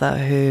my mother,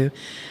 who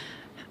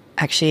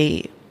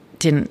actually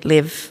didn't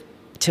live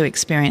to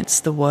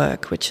experience the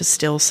work, which is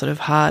still sort of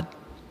hard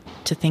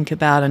to think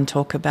about and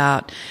talk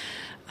about.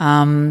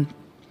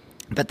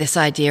 But this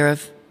idea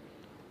of,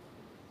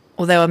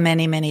 well, there were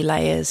many, many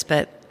layers,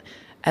 but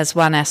as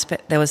one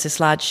aspect, there was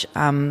this large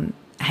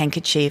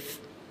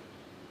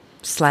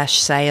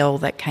handkerchief/sail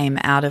that came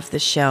out of the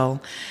shell.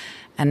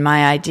 And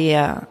my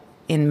idea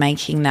in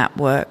making that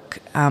work,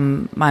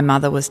 my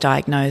mother was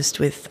diagnosed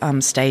with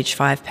stage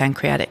 5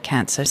 pancreatic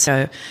cancer.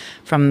 So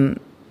from,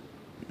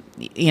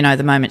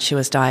 the moment she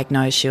was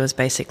diagnosed, she was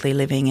basically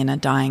living in a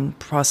dying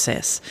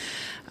process.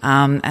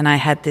 And I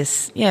had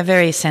this,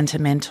 very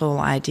sentimental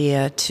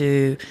idea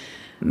to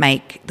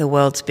make the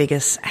world's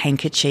biggest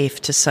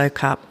handkerchief to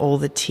soak up all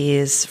the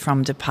tears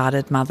from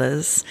departed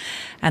mothers.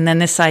 And then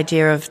this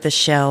idea of the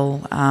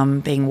shell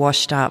being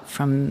washed up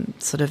from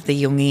sort of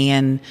the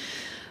Jungian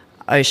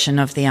ocean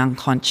of the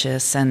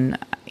unconscious, and,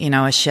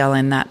 a shell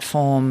in that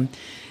form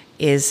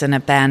is an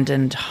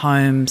abandoned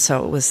home.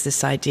 So it was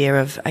this idea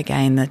of,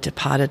 again, the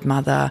departed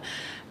mother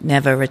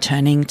never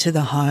returning to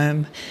the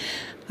home.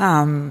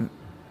 And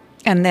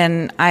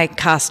then I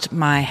cast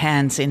my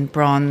hands in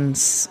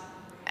bronze,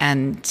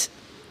 and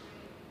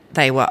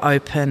they were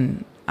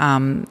open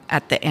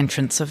at the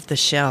entrance of the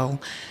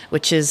shell,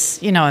 which is,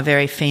 a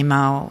very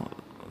female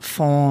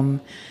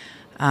form.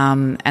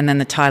 And then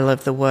the title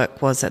of the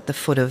work was At the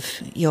Foot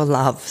of Your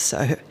Love.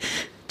 So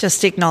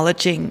just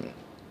acknowledging,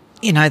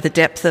 the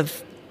depth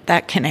of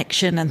that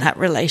connection and that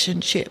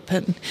relationship,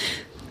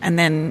 and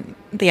then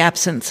the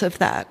absence of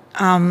that.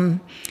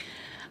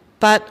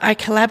 But I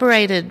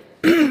collaborated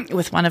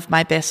with one of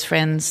my best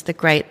friends, the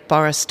great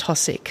Boris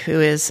Tosic, who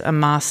is a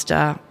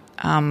master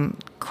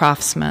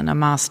craftsman, a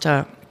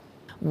master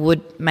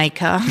wood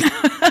maker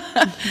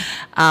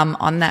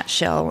on that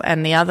shell.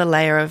 And the other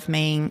layer of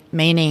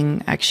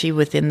meaning actually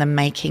within the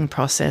making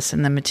process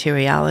and the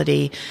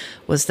materiality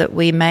was that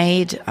we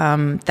made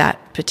that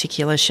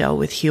particular shell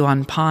with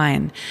Huon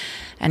pine.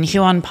 And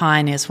Huon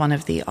pine is one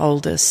of the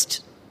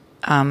oldest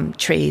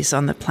trees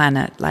on the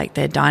planet, like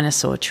they're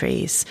dinosaur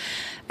trees.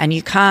 And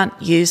you can't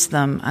use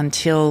them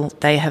until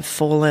they have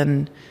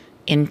fallen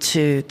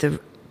into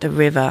the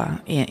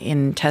river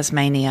in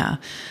Tasmania,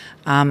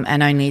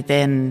 and only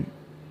then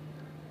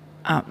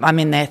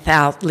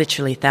they're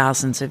literally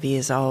thousands of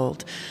years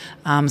old.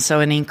 So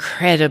an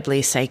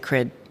incredibly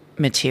sacred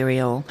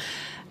material.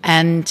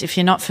 And if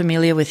you're not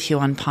familiar with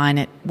Huon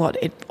pine, what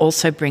it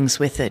also brings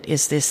with it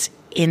is this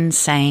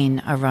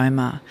insane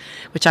aroma,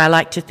 which I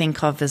like to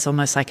think of as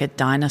almost like a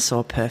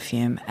dinosaur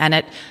perfume. And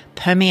it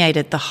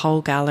permeated the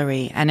whole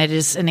gallery, and it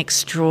is an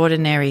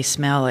extraordinary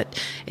smell. It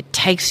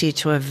takes you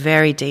to a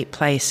very deep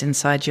place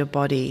inside your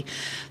body.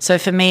 So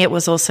for me, it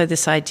was also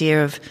this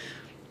idea of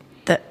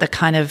the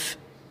kind of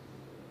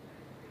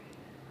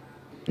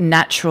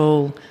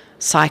natural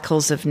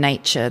cycles of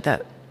nature,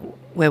 that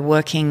we're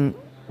working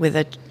with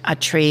a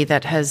tree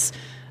that has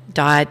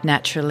died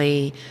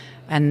naturally,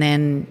 and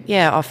then,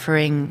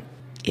 offering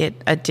it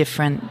a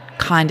different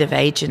kind of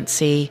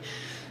agency,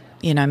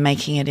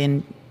 making it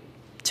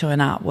into an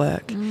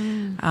artwork.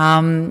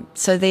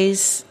 So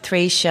these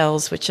 3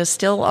 shells, which are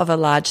still of a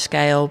large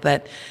scale,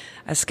 but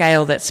a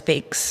scale that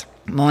speaks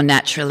more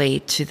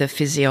naturally to the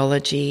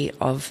physiology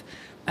of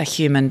a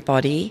human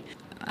body,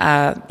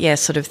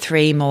 sort of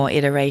 3 more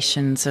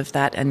iterations of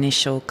that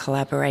initial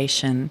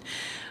collaboration.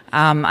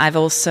 I've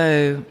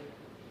also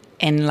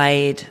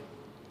inlaid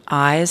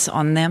eyes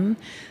on them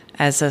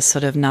as a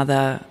sort of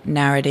another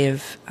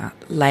narrative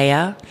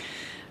layer,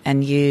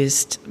 and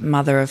used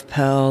mother of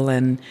pearl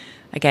and,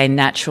 again,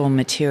 natural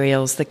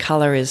materials. The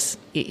colour is,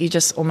 you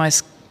just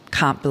almost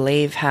can't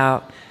believe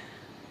how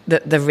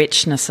the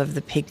richness of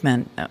the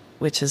pigment,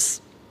 which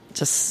is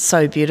just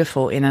so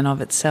beautiful in and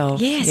of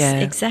itself. Yes,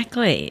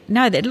 exactly.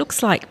 No, it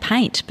looks like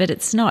paint, but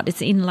it's not.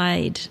 It's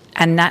inlaid.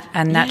 And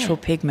natural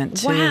pigment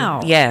too.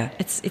 Wow. Yeah.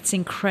 It's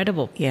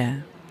incredible.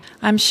 Yeah.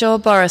 I'm sure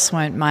Boris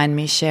won't mind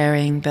me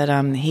sharing, but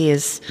he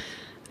is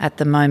at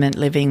the moment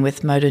living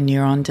with motor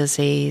neuron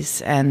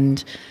disease.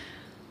 And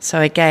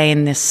so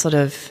again, this sort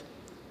of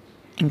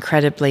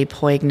incredibly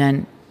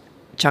poignant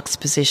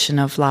juxtaposition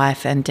of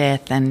life and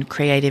death and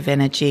creative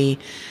energy,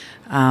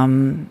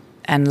 and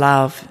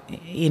love,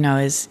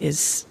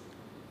 is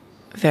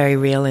very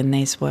real in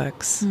these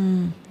works.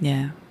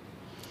 Yeah.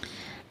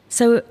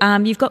 So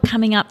you've got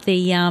coming up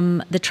the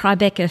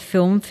Tribeca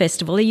Film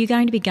Festival. Are you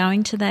going to be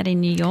going to that in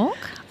New York?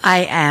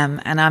 I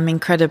am, and I'm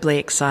incredibly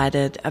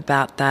excited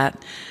about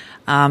that.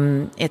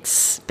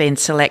 It's been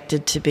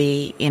selected to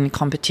be in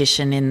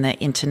competition in the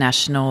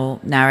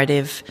International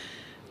Narrative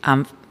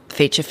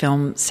feature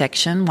film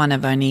section, one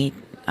of only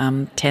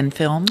 10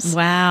 films.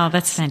 Wow,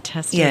 that's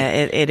fantastic. Yeah,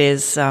 it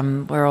is.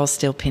 We're all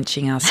still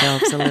pinching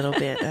ourselves a little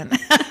bit.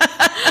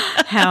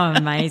 How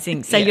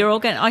amazing. So you're all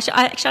going to...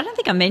 I don't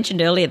think I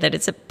mentioned earlier that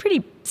it's a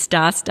pretty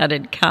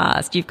star-studded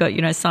cast. You've got,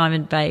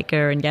 Simon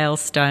Baker and Gail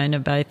Stone are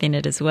both in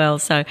it as well.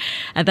 So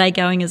are they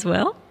going as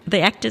well? The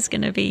actors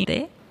going to be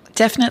there?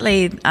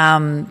 Definitely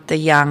the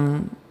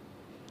young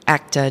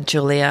actor,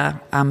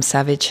 Julia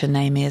Savage, her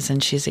name is,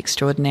 and she's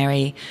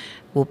extraordinary,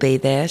 will be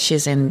there.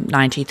 She's in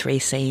 93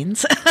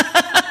 scenes.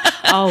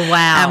 Oh,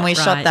 wow. And we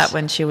shot that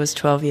when she was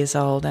 12 years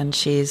old, and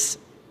she's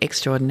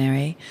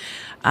extraordinary.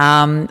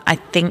 I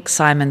think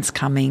Simon's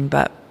coming,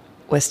 but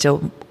we're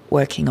still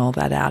working all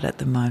that out at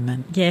the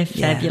moment. Yeah,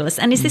 fabulous.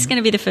 And is this going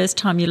to be the first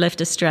time you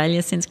left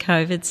Australia since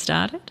COVID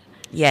started?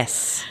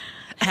 Yes.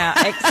 How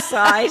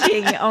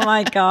exciting. Oh,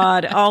 my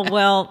God. Oh,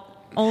 well,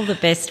 all the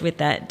best with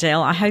that,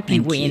 Del. I hope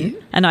you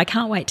win. And I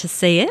can't wait to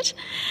see it.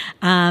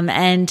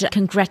 And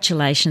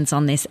congratulations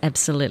on this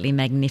absolutely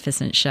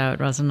magnificent show at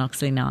Rosalind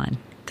Oxley 9.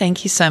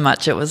 Thank you so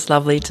much. It was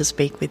lovely to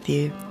speak with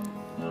you.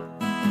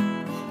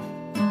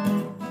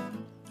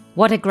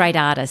 What a great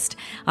artist.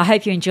 I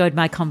hope you enjoyed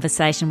my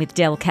conversation with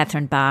Del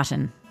Catherine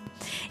Barton.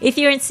 If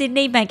you're in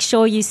Sydney, make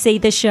sure you see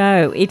the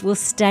show. It will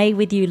stay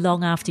with you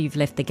long after you've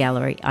left the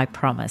gallery, I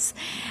promise.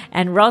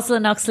 And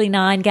Rosalind Oxley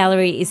 9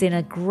 Gallery is in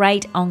a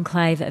great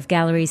enclave of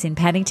galleries in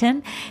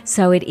Paddington,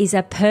 so it is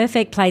a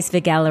perfect place for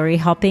gallery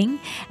hopping.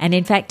 And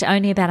in fact,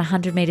 only about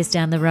 100 metres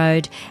down the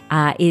road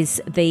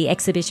is the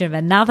exhibition of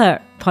another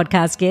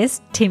podcast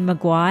guest, Tim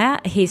Maguire.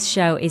 His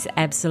show is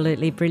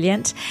absolutely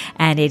brilliant,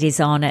 and it is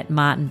on at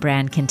Martin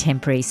Brown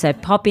Contemporary. So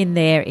pop in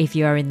there if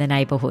you are in the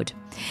neighbourhood.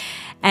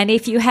 And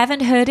if you haven't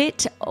heard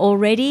it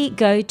already,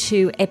 go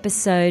to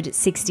episode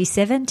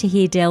 67 to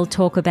hear Del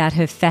talk about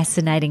her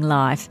fascinating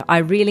life. I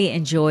really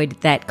enjoyed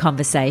that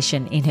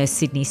conversation in her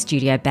Sydney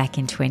studio back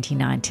in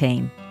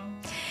 2019.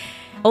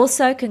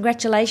 Also,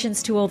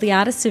 congratulations to all the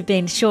artists who've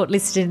been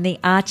shortlisted in the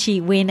Archie,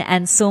 Wynne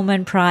and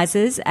Sulman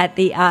prizes at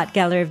the Art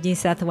Gallery of New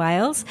South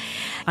Wales.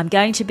 I'm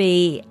going to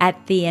be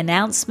at the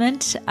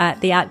announcement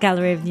at the Art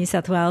Gallery of New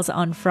South Wales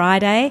on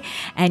Friday,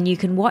 and you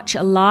can watch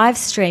a live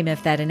stream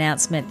of that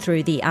announcement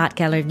through the Art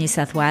Gallery of New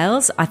South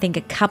Wales. I think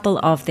a couple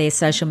of their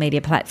social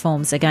media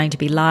platforms are going to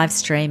be live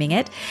streaming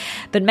it.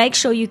 But make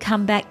sure you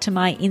come back to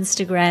my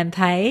Instagram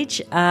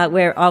page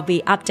where I'll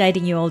be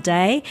updating you all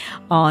day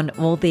on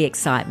all the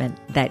excitement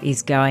that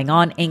is going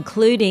on,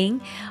 including,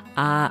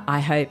 I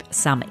hope,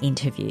 some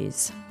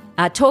interviews.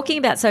 Talking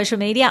about social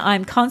media,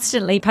 I'm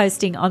constantly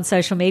posting on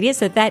social media,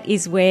 so that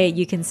is where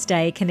you can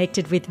stay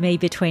connected with me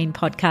between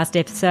podcast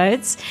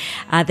episodes.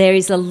 There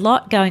is a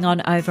lot going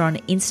on over on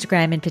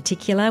Instagram in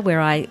particular,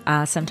 where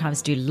I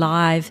sometimes do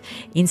live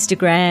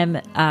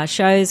Instagram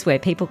shows where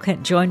people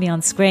can join me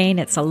on screen.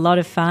 It's a lot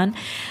of fun.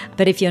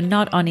 But if you're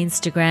not on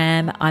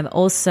Instagram, I'm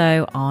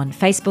also on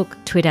Facebook,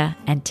 Twitter,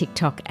 and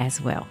TikTok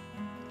as well.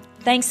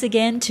 Thanks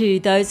again to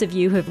those of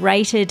you who have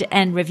rated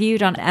and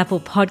reviewed on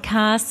Apple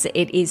Podcasts.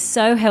 It is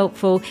so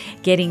helpful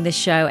getting the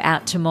show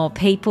out to more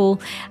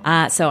people.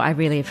 So I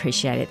really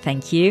appreciate it.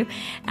 Thank you.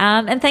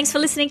 And thanks for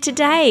listening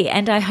today.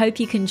 And I hope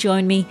you can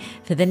join me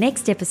for the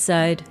next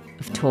episode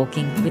of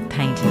Talking with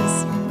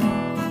Painters.